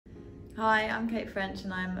Hi, I'm Kate French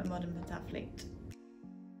and I'm a modern pentathlete.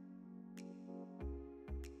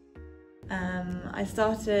 I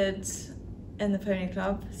started in the pony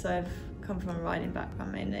club, so I've come from a riding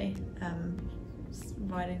background mainly,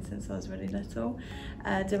 riding since I was really little.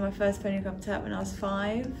 Did my first pony club tap when I was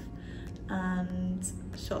 5 and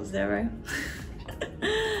shot 0.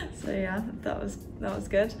 So yeah, that was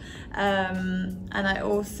good. And I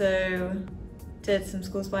also did some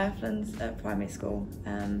school biathlons at primary school.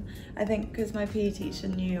 I think because my PE teacher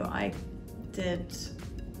knew I did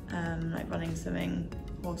like running, swimming,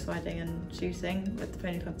 horse riding and shooting with the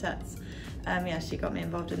pony club tets. Yeah, she got me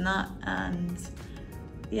involved in that, and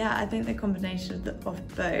yeah, I think the combination of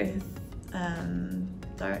both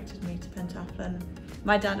directed me to pentathlon.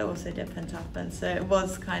 My dad also did pentathlon, so it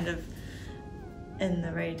was kind of in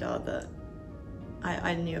the radar that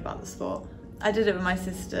I knew about the sport. I did it with my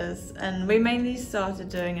sisters, and we mainly started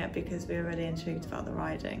doing it because we were really intrigued about the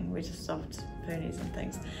riding. We just loved ponies and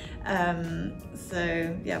things.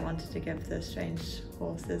 So yeah, I wanted to give the strange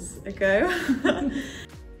horses a go.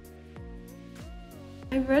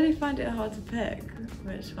 I really find it hard to pick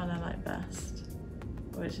which one I like best,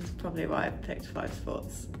 which is probably why I picked 5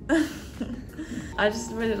 sports. I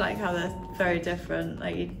just really like how they're very different.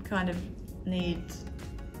 Like, you kind of need,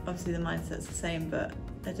 obviously the mindset's the same, but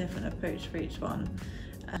a different approach for each one.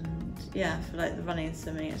 And yeah, for like the running and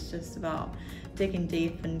swimming, it's just about digging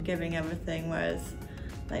deep and giving everything, whereas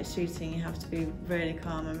like shooting, you have to be really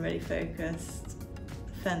calm and really focused.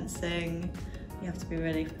 Fencing, you have to be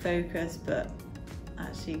really focused, but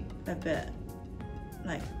actually a bit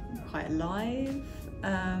like quite live.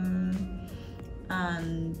 And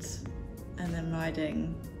then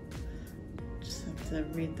riding, just have to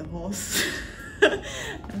read the horse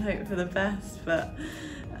and hope for the best, but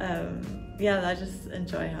yeah, I just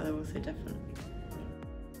enjoy how they're all so different.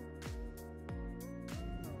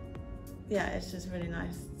 Yeah, it's just really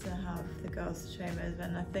nice to have the girls to train with,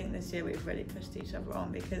 and I think this year we've really pushed each other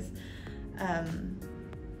on because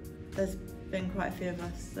there's been quite a few of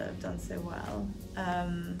us that have done so well.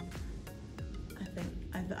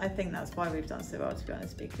 I think that's why we've done so well, to be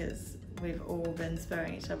honest, because we've all been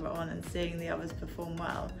spurring each other on and seeing the others perform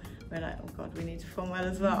well. We're like, oh God, we need to perform well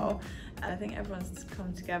as well. And I think everyone's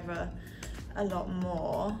come together a lot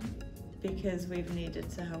more because we've needed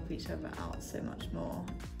to help each other out so much more.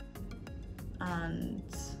 And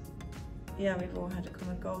yeah, we've all had a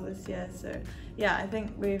common goal this year. So yeah, I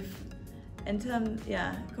think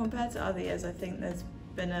compared to other years, I think there's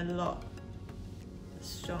been a lot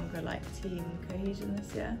stronger like team cohesion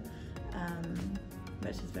this year,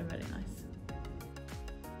 which has been really nice.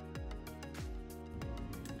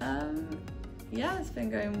 Yeah, it's been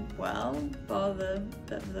going well, bar the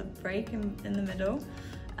break in the middle.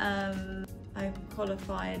 I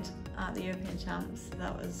qualified at the European Champs, so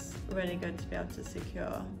that was really good to be able to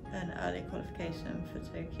secure an early qualification for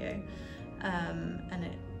Tokyo. And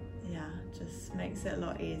it, yeah, just makes it a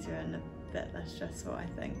lot easier and a bit less stressful, I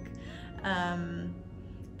think.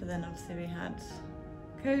 But then obviously we had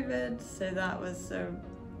COVID, so that was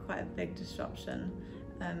quite a big disruption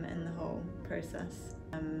in the whole process.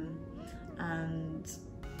 And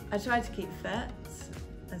I tried to keep fit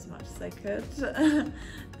as much as I could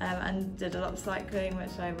and did a lot of cycling,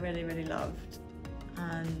 which I really, really loved.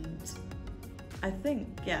 And I think,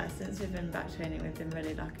 yeah, since we've been back training, we've been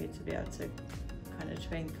really lucky to be able to kind of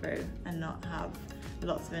train through and not have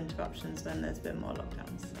lots of interruptions when there's been more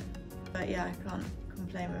lockdowns. So. But yeah, I can't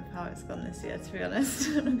complain with how it's gone this year, to be honest.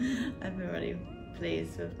 I've been really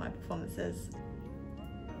pleased with my performances.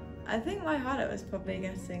 I think my highlight was probably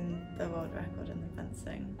getting the world record in the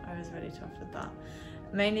fencing. I was really chuffed with that.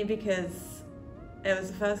 Mainly because it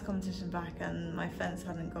was the first competition back and my fence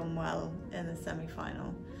hadn't gone well in the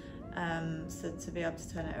semi-final. So to be able to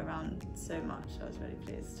turn it around so much, I was really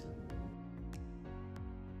pleased.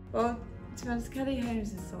 Well, to be honest, Kelly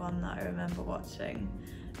Holmes is the one that I remember watching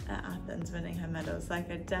at Athens winning her medals. Like,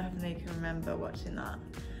 I definitely can remember watching that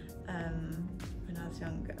when I was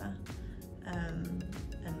younger. And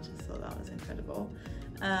just thought that was incredible.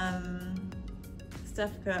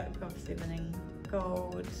 Steph Cook obviously winning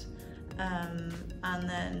gold, and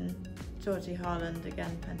then Georgie Harland,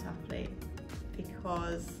 again pentathlete,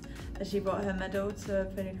 because she brought her medal to a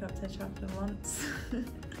Pony Club tetrathlon once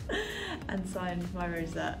and signed my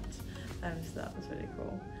rosette, so that was really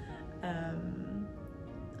cool. And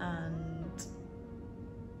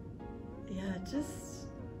yeah, just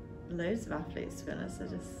loads of athletes, to be honest. I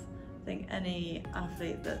just think any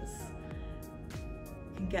athlete can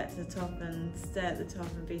get to the top and stay at the top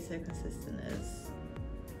and be so consistent is,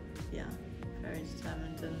 yeah, very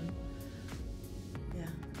determined and yeah,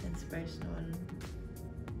 inspirational, and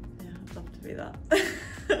yeah, I'd love to be that.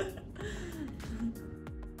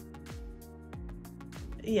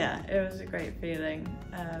 Yeah, it was a great feeling.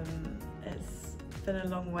 It's been a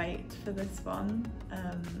long wait for this one,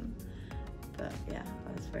 but yeah,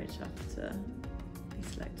 I was very chuffed to be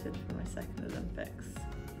selected for my second Olympics.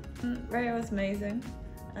 Rio was amazing.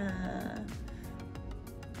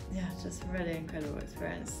 Yeah, just a really incredible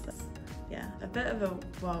experience. Yeah, a bit of a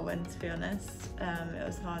whirlwind, to be honest. It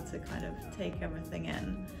was hard to kind of take everything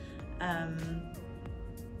in,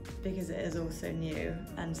 because it is all so new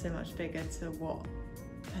and so much bigger to what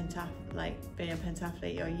being a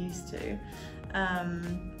pentathlete you're used to.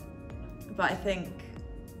 But I think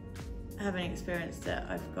having experienced it,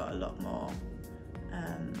 I've got a lot more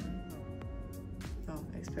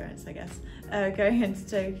experience, I guess, going into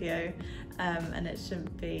Tokyo, and it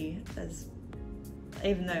shouldn't be as,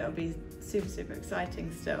 even though it'll be super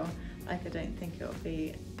exciting still, like I don't think it'll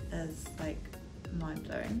be as like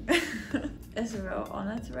mind-blowing. It's a real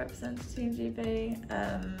honour to represent Team GB,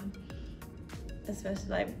 especially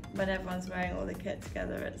like when everyone's wearing all the kit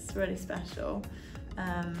together. It's really special,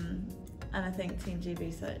 and I think Team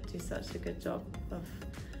GB do such a good job of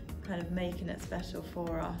kind of making it special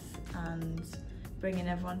for us and bringing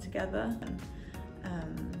everyone together. And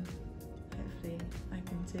hopefully I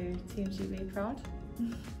can do Team GB proud.